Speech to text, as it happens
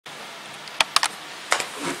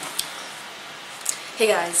Hey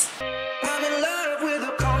guys. I'm in love with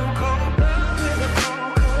a cold.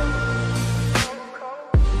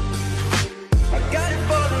 I got it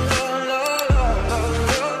for the love.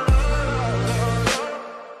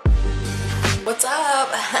 What's up?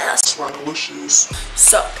 Swankalicious.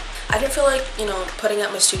 So, I didn't feel like, putting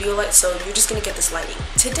up my studio light, so you're just gonna get this lighting.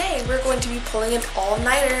 Today, we're going to be pulling an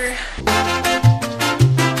all-nighter.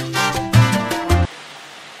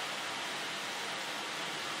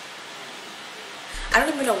 I don't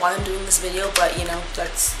even know why I'm doing this video, but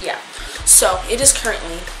yeah. So, it is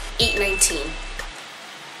currently 8:19.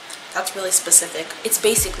 That's really specific. It's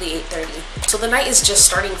basically 8:30. So the night is just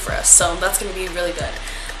starting for us, so that's gonna be really good.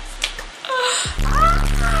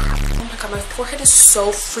 Oh my god, my forehead is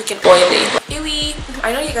so freaking oily. Ewy.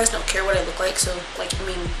 I know you guys don't care what I look like, so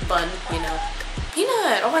bun,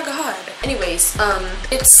 Peanut, oh my god. Anyways,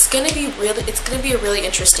 it's gonna be a really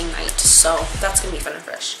interesting night, so that's gonna be fun and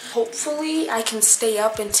fresh. Hopefully I can stay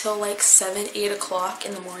up until like 7, 8 o'clock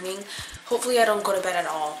in the morning. Hopefully I don't go to bed at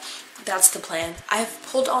all. That's the plan. I've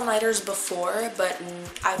pulled all-nighters before, but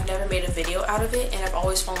I've never made a video out of it, and I've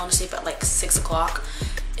always fallen asleep at like 6 o'clock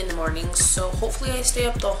in the morning, so hopefully I stay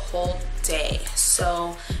up the whole day.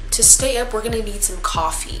 So to stay up, we're gonna need some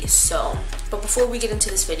coffee. But before we get into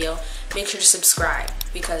this video, make sure to subscribe,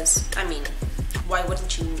 because why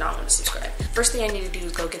wouldn't you not want to subscribe? First thing I need to do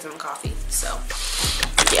is go get some coffee. So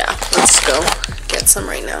yeah, let's go get some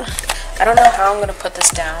right now. I don't know how I'm gonna put this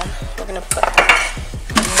down. We're gonna put it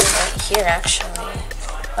right here, actually.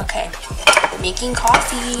 Okay, making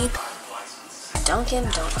coffee. Dunkin'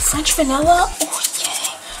 Donuts, French vanilla. Oh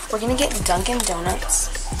yay! We're gonna get Dunkin' Donuts.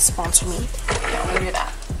 Sponsor me. Yeah, we're gonna do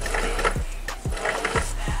that.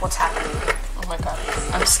 What's happening? Oh my god,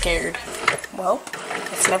 I'm scared. Well,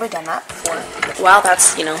 it's never done that before. While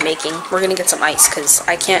that's making, we're gonna get some ice because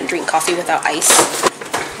I can't drink coffee without ice.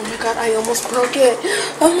 Oh my god, I almost broke it.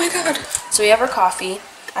 Oh my god. So we have our coffee.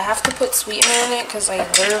 I have to put sweetener in it because I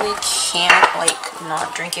literally can't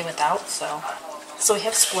not drink it without. So we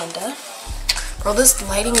have Splenda. Bro, this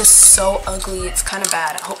lighting is so ugly. It's kind of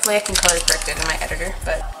bad. Hopefully I can color correct it in my editor,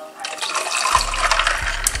 but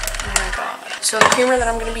oh my god. So the creamer that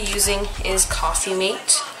I'm going to be using is Coffee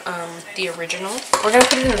Mate, the original. We're going to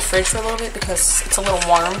put it in the fridge for a little bit because it's a little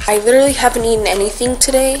warm. I literally haven't eaten anything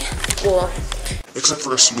today. Well, except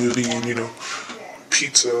for a smoothie and,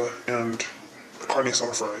 pizza and carne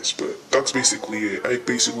asada fries, but that's basically it. I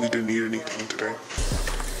basically didn't eat anything today.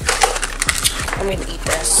 I'm gonna eat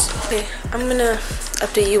this. Okay, I'm gonna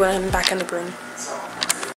update you when I'm back in the room.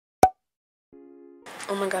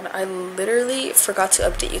 Oh my god, I literally forgot to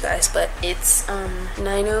update you guys, but it's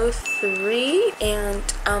 9:03 and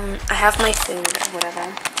I have my food or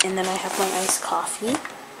whatever, and then I have my iced coffee.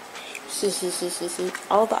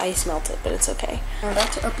 All the ice melted, but it's okay. I'm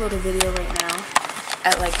about to upload a video right now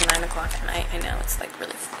at like 9 o'clock at night. I know it's like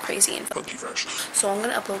really crazy and funky fresh. So I'm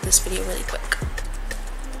gonna upload this video really quick.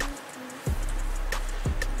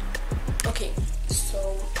 Okay,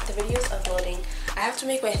 so the video is uploading. I have to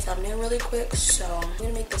make my thumbnail really quick, so I'm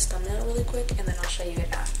gonna make this thumbnail really quick and then I'll show you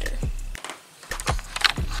it after.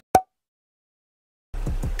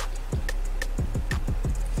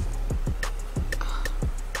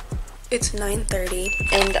 It's 9:30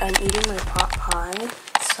 and I'm eating my pot pie,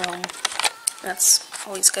 so that's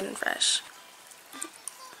always good and fresh.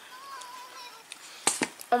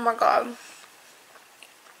 Oh my god.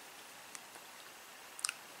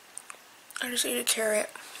 I just ate a carrot.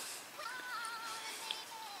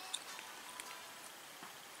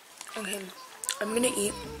 Okay, I'm gonna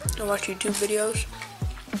eat and watch YouTube videos.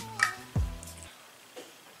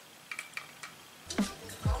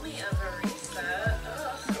 Call me a barista.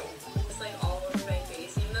 Ugh. It's like all over my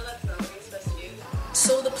face, even though that's not what you're supposed to do.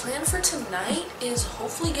 So the plan for tonight is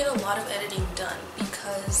hopefully get a lot of editing done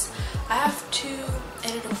because I have to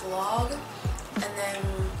edit a vlog and then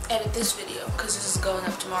edit this video because this is going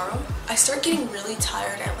up tomorrow. I start getting really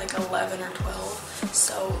tired at like 11 or 12,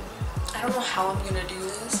 so I don't know how I'm gonna do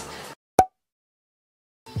this.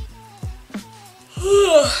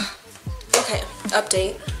 Okay,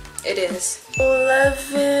 update. It is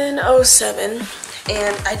 11:07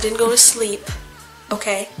 and I didn't go to sleep,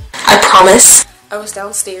 okay? I promise. I was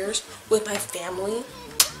downstairs with my family.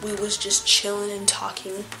 We was just chilling and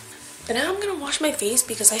talking. And now I'm gonna wash my face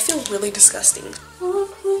because I feel really disgusting.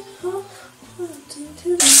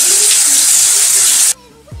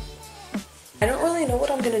 I don't really know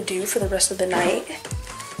what I'm gonna do for the rest of the night.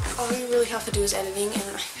 All we really have to do is editing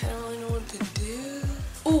and I don't really know what to do.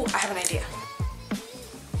 Ooh, I have an idea.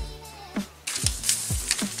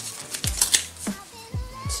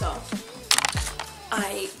 So,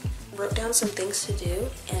 I wrote down some things to do,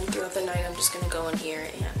 and throughout the night I'm just gonna go in here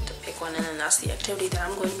and pick one, and then that's the activity that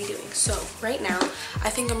I'm going to be doing. So right now I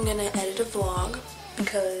think I'm gonna edit a vlog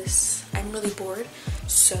because I'm really bored,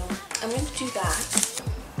 so I'm gonna do that.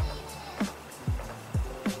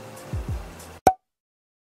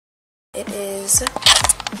 It is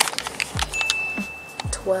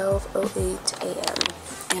 12:08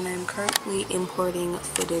 a.m. and I'm currently importing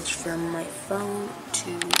footage from my phone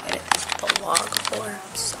to edit this vlog for.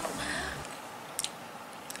 So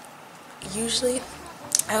usually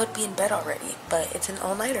I would be in bed already, but it's an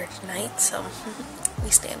all-nighter tonight, so we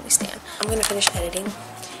stand. I'm gonna finish editing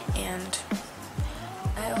and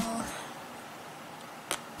I'll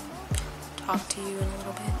talk to you in a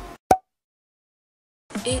little bit.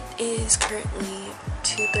 It is currently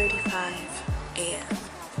 2:35 a.m.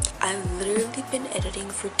 I've literally been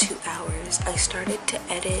editing for 2 hours. I started to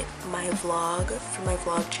edit my vlog for my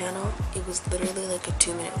vlog channel. It was literally like a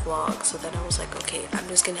 2-minute vlog, so then I was like, okay, I'm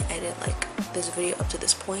just gonna edit like this video up to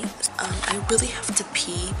this point. I really have to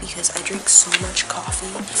pee because I drink so much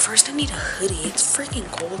coffee. First I need a hoodie. It's freaking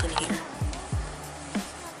cold in here.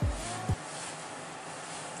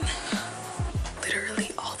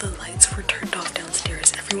 Literally all the lights were turned off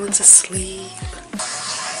downstairs. Everyone's asleep.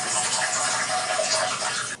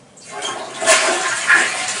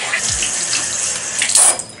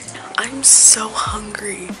 I'm so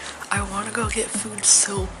hungry. I want to go get food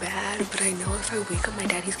so bad, but I know if I wake up my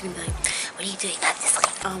dad, he's gonna be like, what are you doing at this late?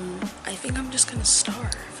 I think I'm just gonna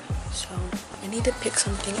starve. So I need to pick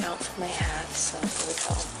something out for my hat, so here we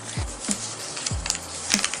go.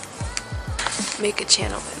 Make a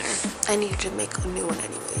channel winner. I need to make a new one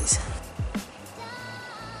anyways.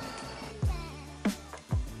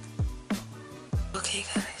 Okay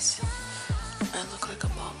guys, I look like a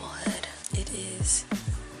bobblehead. It is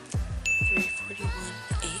 3:41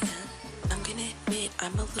 a.m. I'm gonna admit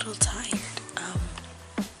I'm a little tired.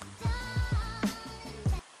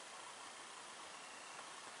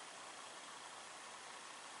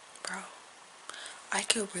 Bro, I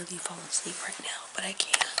could really fall asleep right now, but I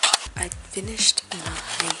can't. I finished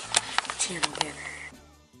my channel dinner.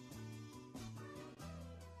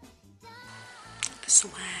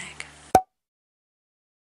 Swag.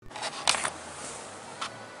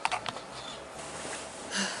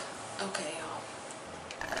 Okay, y'all.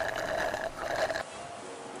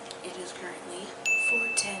 It is currently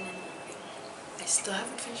 4:10 in the morning. I still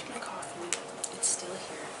haven't finished my coffee. It's still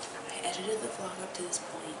here. I edited the vlog up to this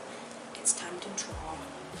point. It's time to draw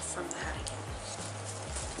from the hat again.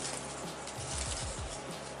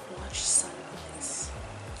 Watch sunrise.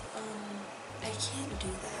 I can't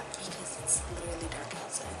do that because it's literally dark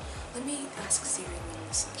outside. Let me ask Siri when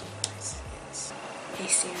the sunrise is. Hey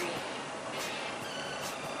Siri.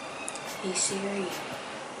 Hey Siri.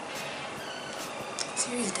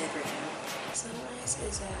 Siri's dead right now. Sunrise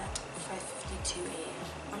is at 5:52 a.m.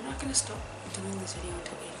 I'm not gonna stop doing this video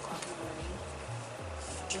until 8 o'clock in the morning.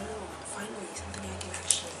 Journal, finally, something I can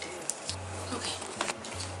actually do. Okay,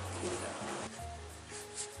 here we go.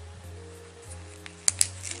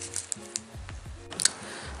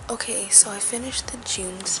 Okay, so I finished the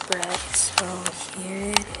June spread, so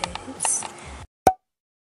here it is.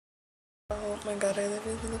 Oh my god, I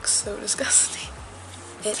literally look so disgusting.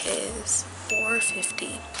 It is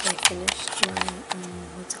 4:50. I finished my,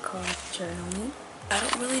 what's it called, journaling. I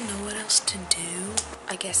don't really know what else to do.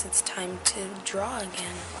 I guess it's time to draw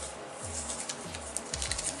again.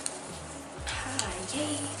 Hi,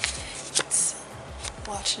 yay! Let's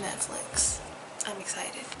watch Netflix. I'm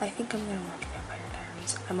excited. I think I'm gonna watch Vampire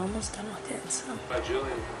Diaries. I'm almost done with it, so. Hi,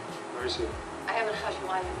 Julian. Where's he? I haven't had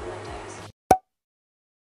wine in my days.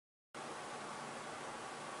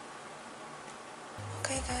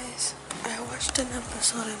 Okay guys, I watched an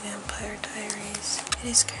episode of Vampire Diaries. It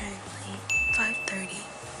is currently 5:30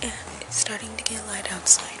 and it's starting to get light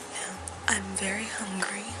outside now. I'm very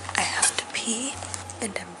hungry, I have to pee,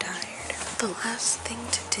 and I'm tired. The last thing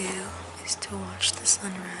to do is to watch the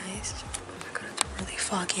sunrise. Oh my god, it's really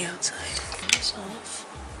foggy outside. Turn this off.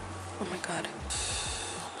 Oh my god.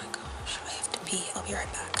 Oh my gosh, I have to pee. I'll be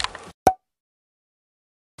right back.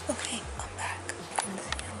 Okay, I'm back. I can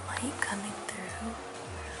see a light coming through.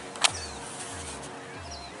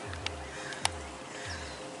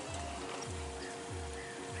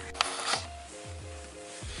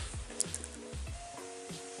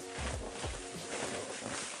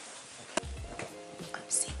 I'm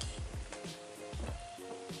sinking.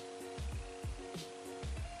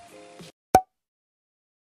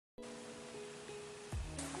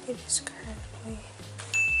 It is currently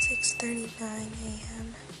 6:39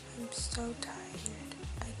 a.m. I'm so tired.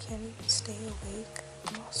 I can't even stay awake.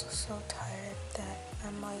 I'm also so tired that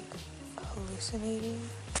I'm like hallucinating.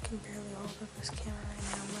 I can barely hold up this camera right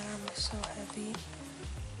now. My arm is so heavy.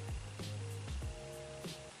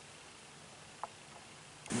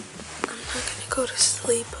 I'm not gonna go to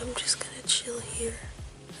sleep. I'm just gonna chill here.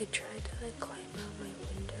 I tried to like climb out my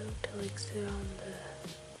window to like sit on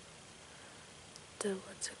the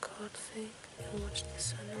what's it called thing and watch the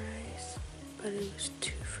sunrise, but it was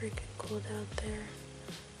too freaking cold out there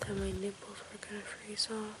that my nipples were gonna freeze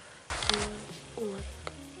off. So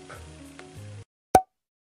like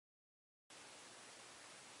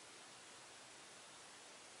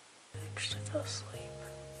I just fell asleep.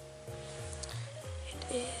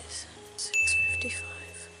 It is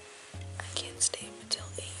 6:55. I can't stay up until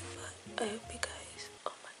 8, but I hope you guys